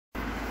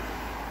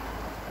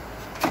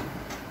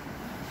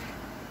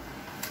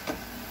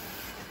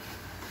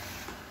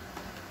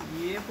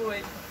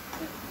boy.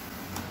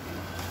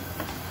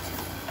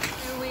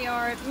 Here we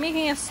are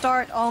making a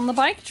start on the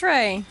bike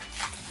tray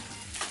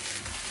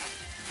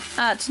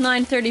at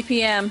 9:30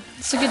 p.m.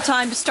 It's a good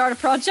time to start a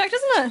project,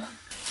 isn't it?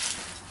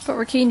 But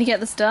we're keen to get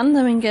this done,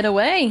 then we can get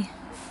away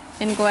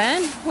in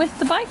Gwen with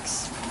the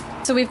bikes.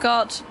 So we've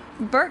got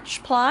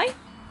birch ply.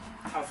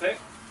 How thick?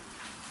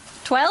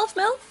 12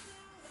 mil?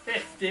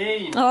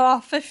 15. Oh,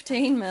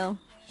 15 mil.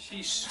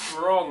 She's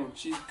strong.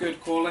 She's good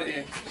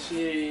quality.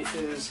 She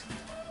is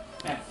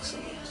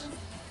excellent.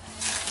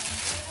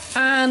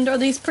 And are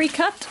these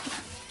pre-cut?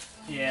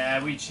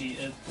 Yeah, we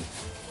cheated.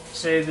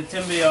 So the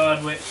timber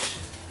yard which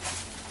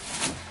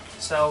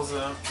sells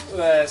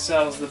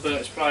the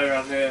birch ply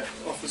around here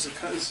offers a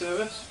cutting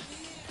service.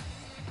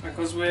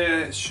 Because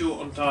we're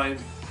short on time,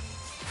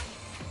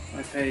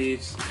 I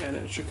paid an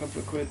extra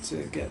couple of quid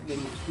to get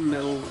them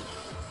milled.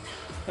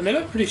 And they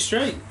look pretty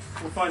straight.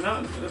 We'll find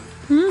out in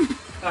a minute.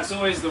 That's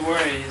always the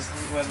worry, is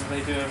whether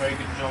they do a very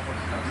good job of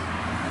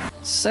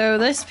cutting. So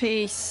this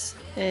piece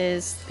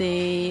is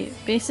the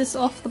basis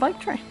of the bike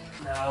tray.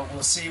 Now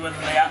we'll see whether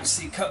they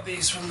actually cut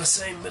these from the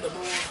same bit of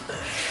board.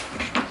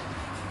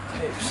 I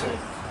hope so.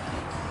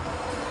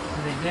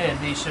 If they did,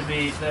 these should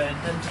be the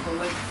identical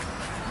length.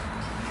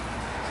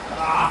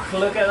 Ah,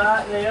 look at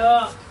that, they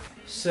are!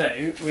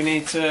 So, we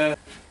need to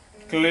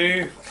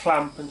glue,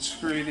 clamp and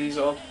screw these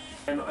on.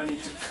 And I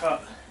need to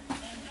cut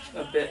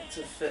a bit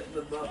to fit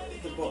the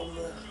bottom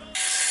there.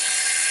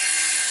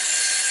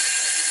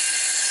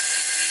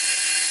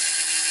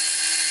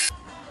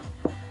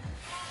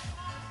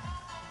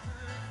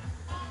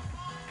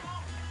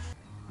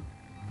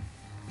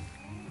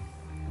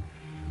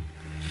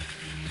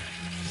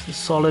 It's a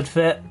solid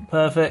fit,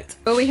 perfect.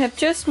 Well, we have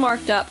just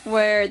marked up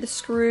where the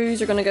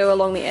screws are going to go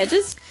along the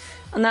edges,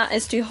 and that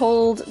is to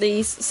hold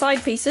these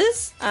side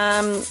pieces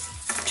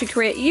to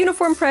create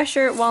uniform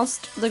pressure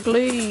whilst the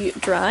glue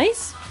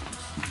dries.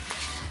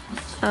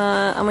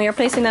 And we are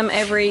placing them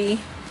every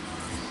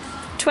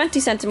 20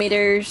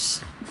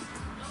 centimeters,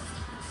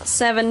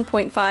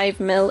 7.5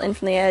 mil in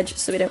from the edge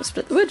so we don't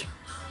split the wood.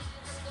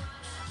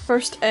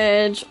 First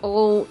edge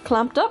all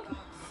clamped up,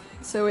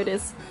 so it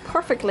is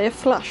perfectly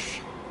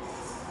flush.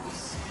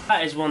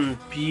 That is one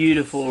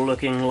beautiful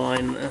looking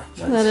line there.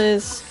 That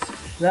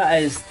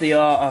is the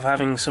art of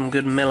having some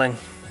good milling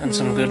and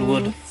some good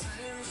wood.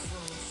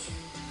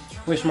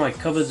 Wish my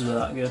cupboards were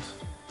that good.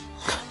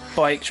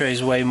 Bike tray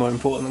is way more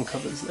important than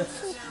cupboards there.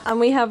 And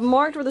we have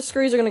marked where the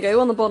screws are going to go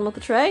on the bottom of the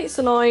tray.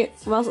 So now,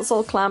 once it's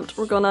all clamped,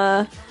 we're going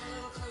to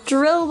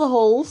drill the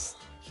holes.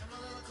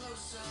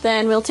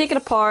 Then we'll take it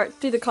apart,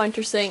 do the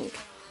countersink,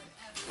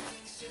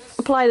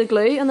 apply the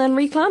glue, and then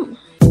reclamp.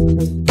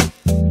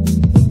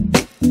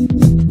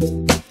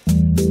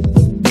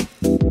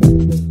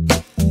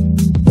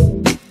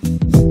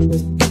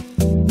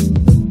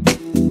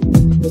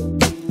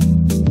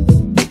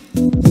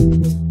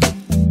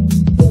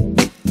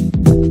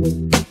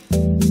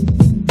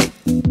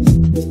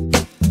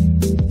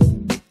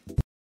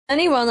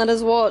 Anyone that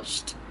has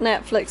watched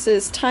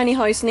Netflix's Tiny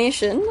House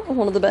Nation,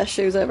 one of the best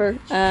shows ever,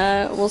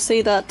 will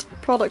see that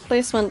product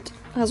placement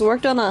has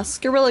worked on us.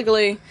 Gorilla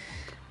Glue.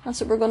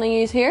 That's what we're going to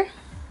use here.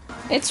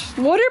 It's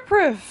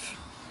waterproof.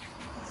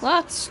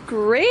 That's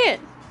great.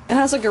 It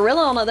has a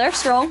gorilla on it. They're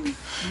strong.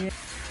 Yeah.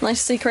 Nice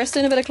to see Chris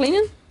doing a bit of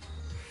cleaning.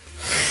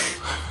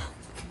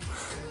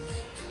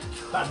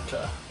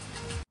 Banter.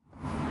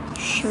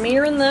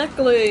 Smearing that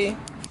glue.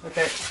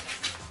 Okay.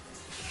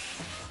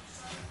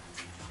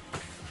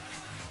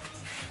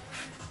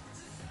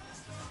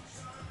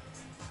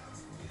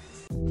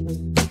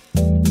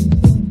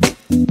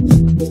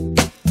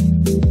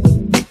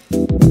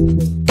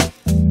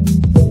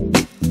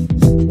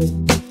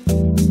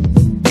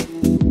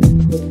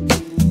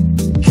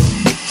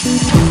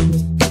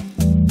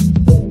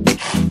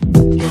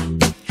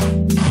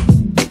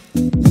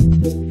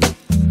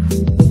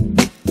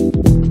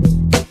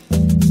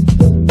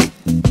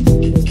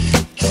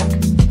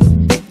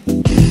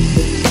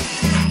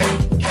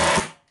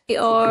 We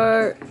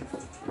are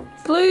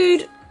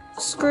glued,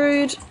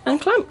 screwed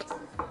and clamped,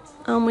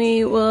 and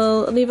we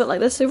will leave it like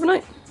this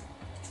overnight.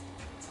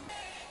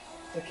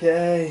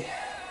 Okay.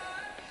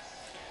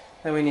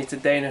 Then we need to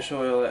Danish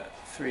oil it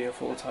 3 or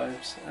 4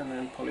 times and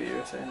then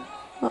polyurethane.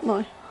 Not now.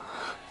 You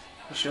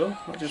sure?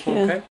 Not just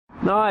one coat?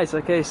 Nice,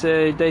 okay,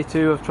 so day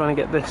 2 of trying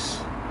to get this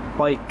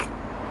bike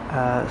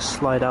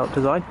slide out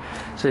design.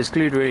 So it's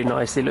glued really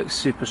nicely, looks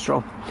super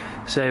strong.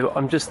 So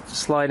I'm just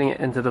sliding it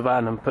into the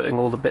van and putting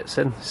all the bits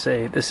in.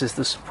 So this is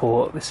the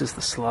support, this is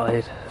the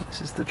slide,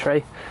 this is the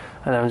tray.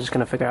 And I'm just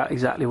going to figure out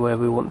exactly where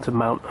we want to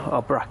mount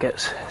our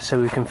brackets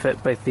so we can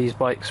fit both these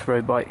bikes,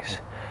 road bikes,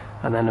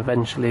 and then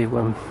eventually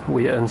when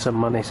we earn some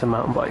money, some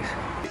mountain bikes.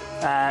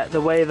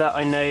 The way that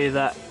I know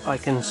that I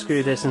can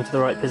screw this into the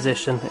right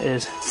position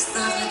is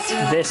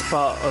this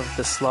part of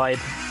the slide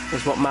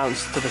is what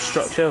mounts to the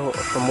structure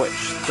from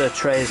which the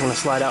tray is going to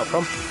slide out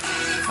from,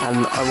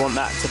 and I want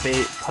that to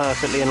be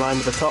perfectly in line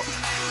with the top,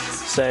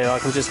 so I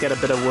can just get a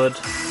bit of wood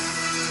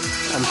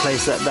and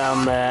place that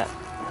down there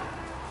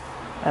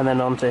and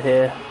then onto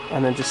here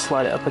and then just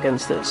slide it up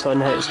against it so I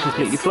know it's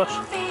completely flush.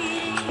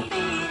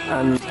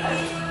 And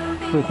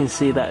we can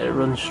see that it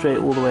runs straight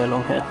all the way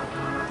along here.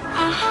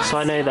 So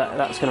I know that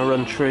that's going to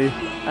run true,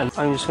 and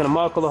I'm just going to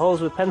mark all the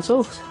holes with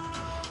pencils,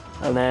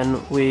 and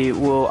then we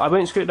will, I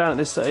won't screw it down at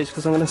this stage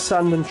because I'm going to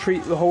sand and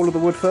treat the whole of the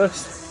wood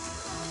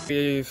first.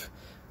 We've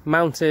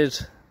mounted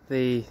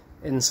the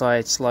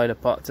inside slider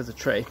part to the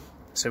tray,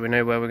 so we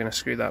know where we're going to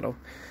screw that on,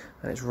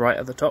 and it's right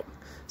at the top.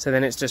 So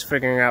then it's just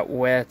figuring out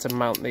where to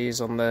mount these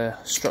on the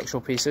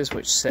structural pieces,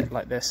 which sit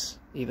like this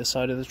either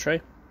side of the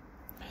tray.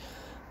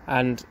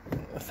 And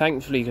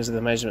thankfully, because of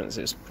the measurements,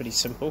 it's pretty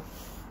simple.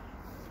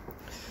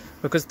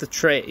 Because the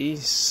tray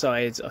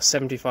sides are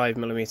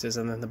 75mm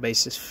and then the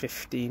base is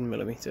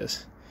 15mm.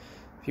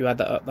 If you add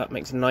that up, that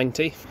makes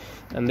 90,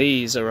 and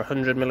these are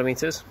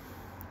 100mm.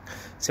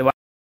 So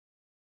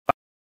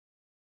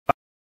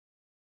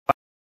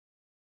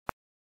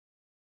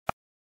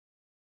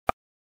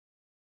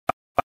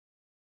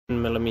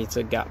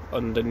millimeter gap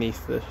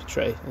underneath the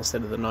tray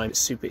instead of the 9. It's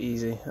super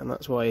easy, and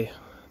that's why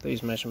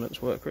these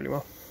measurements work really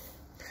well.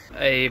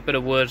 A bit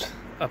of wood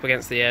up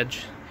against the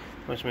edge,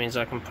 which means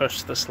I can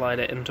push the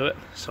slider into it,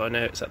 so I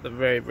know it's at the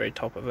very, very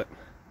top of it.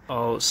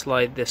 I'll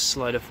slide this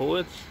slider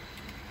forward,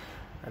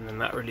 and then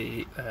that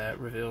really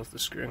reveals the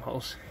screwing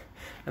holes.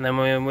 And then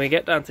when we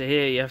get down to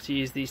here, you have to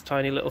use these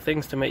tiny little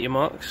things to make your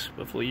marks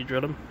before you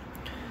drill them,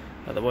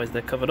 otherwise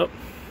they're covered up.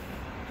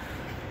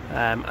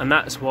 And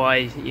that's why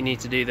you need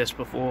to do this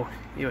before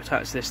you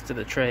attach this to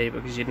the tray,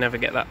 because you'd never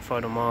get that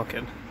final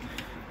marking.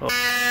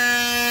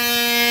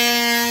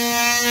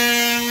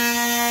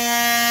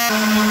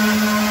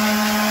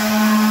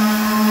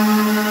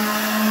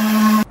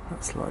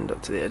 That's lined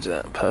up to the edge of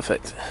that,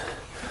 perfect.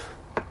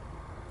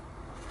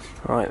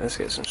 Right, let's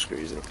get some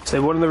screws in.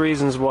 So one of the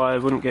reasons why I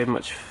wouldn't go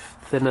much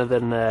thinner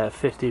than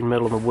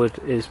 15mm on the wood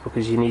is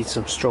because you need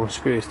some strong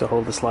screws to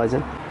hold the slides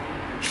in.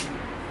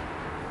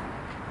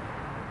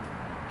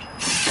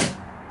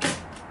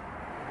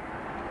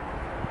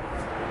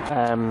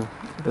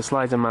 The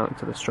slides are mounted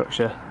to the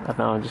structure, and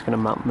now I'm just going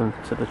to mount them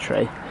to the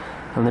tray.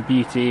 And the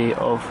beauty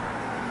of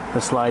the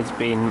slides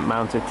being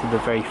mounted to the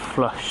very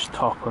flush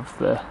top of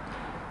the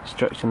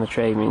structure in the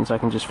tray means I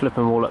can just flip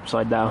them all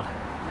upside down,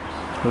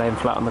 lay them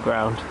flat on the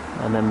ground,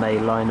 and then they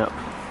line up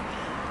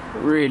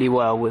really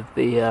well with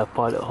the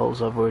pilot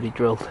holes I've already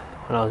drilled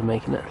when I was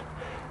making it.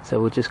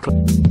 So we'll just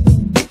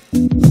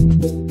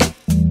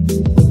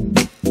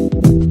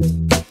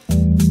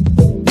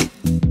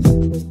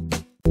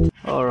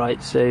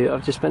Alright, so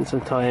I've just spent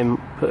some time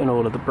putting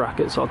all of the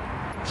brackets on.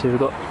 So we've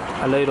got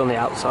a load on the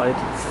outside,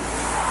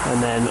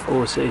 and then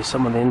also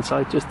some on the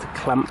inside, just to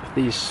clamp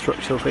these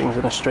structural things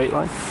in a straight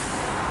line.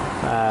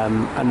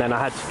 And then I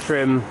had to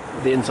trim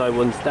the inside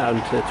ones down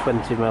to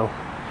 20mm,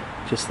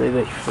 just so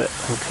they fit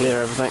and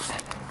clear everything.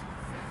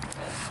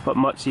 But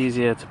much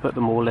easier to put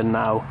them all in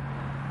now,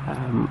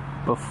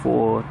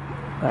 before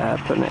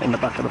putting it in the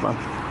back of the van.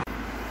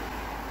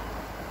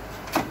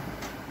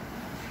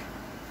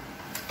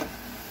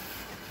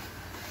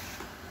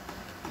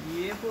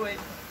 Yeah, boy.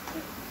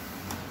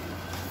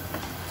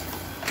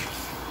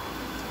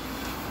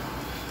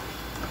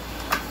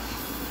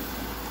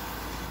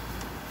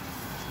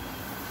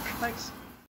 Thanks.